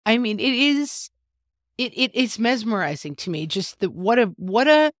I mean, it's mesmerizing to me, just what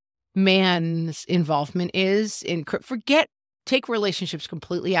a man's involvement is in take relationships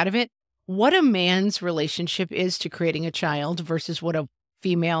completely out of it. What a man's relationship is to creating a child versus what a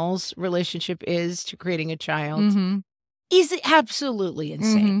female's relationship is to creating a child is absolutely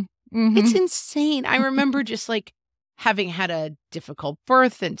insane. It's insane. I remember just like having had a difficult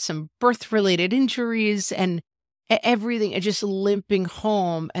birth and some birth-related injuries and everything, and just limping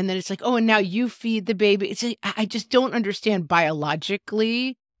home. And then it's like, oh, and now you feed the baby. It's like, I just don't understand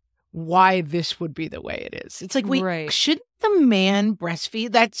biologically why this would be the way it is. It's like, wait, Right. shouldn't the man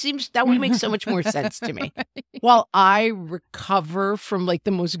breastfeed? That would make so much more sense to me. While I recover from like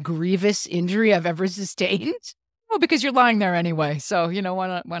the most grievous injury I've ever sustained. Well, because you're lying there anyway. So,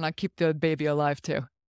 why not keep the baby alive too?